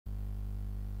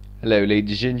Hello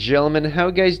ladies and gentlemen, how are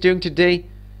you guys doing today?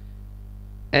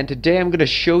 And today I'm going to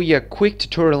show you a quick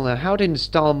tutorial on how to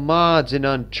install mods in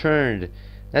Unturned.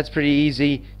 That's pretty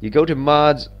easy. You go to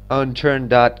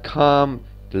modsunturned.com,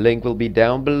 the link will be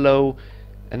down below,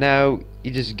 and now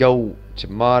you just go to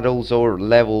models or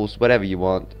levels, whatever you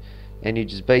want, and you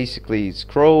just basically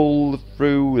scroll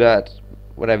through that,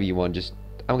 whatever you want.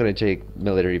 I'm going to take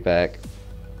military pack.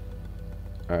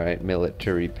 Alright,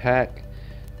 military pack.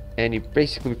 And you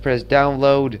basically press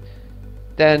download.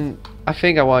 Then I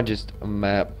think I want just a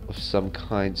map of some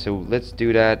kind, so let's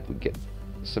do that. We get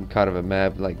some kind of a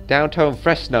map like downtown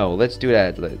Fresno. Let's do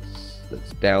that. Let's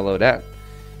download that.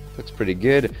 Looks pretty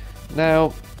good.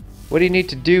 Now what do you need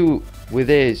to do with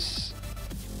this?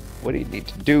 What you need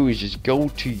to do is just go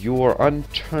to your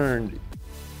Unturned.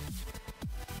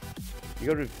 You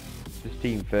go to the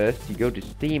Steam first. You go to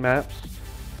Steam apps,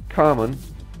 common,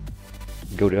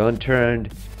 go to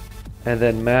Unturned, and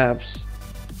then maps.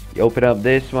 You open up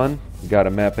this one, you got a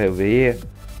map over here,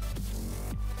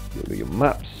 you go to your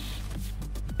maps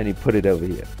and you put it over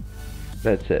here.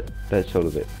 That's it, that's all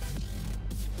of it.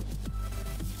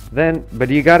 Then, but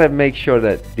you gotta make sure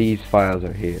that these files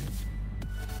are here.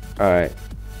 Alright,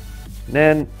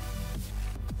 then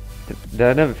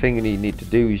the another thing you need to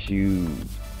do is you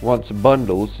want some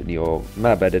bundles in your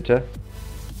map editor.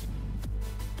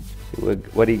 So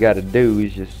what you gotta do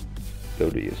is just go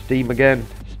to your Steam again,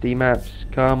 Steam apps,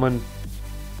 common,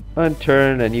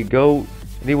 Unturned, and you go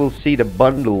and you will see the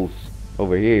bundles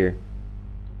over here,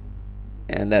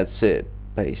 and that's it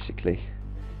basically.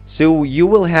 So you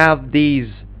will have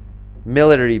these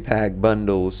military pack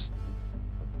bundles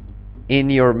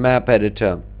in your map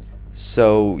editor,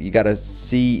 so you gotta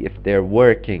see if they're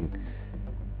working.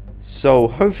 So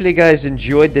hopefully you guys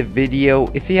enjoyed the video.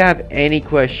 If you have any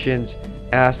questions,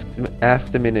 ask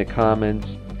them in the comments.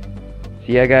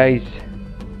 So yeah guys,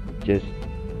 just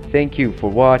thank you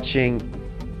for watching.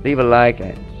 Leave a like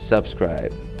and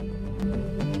subscribe.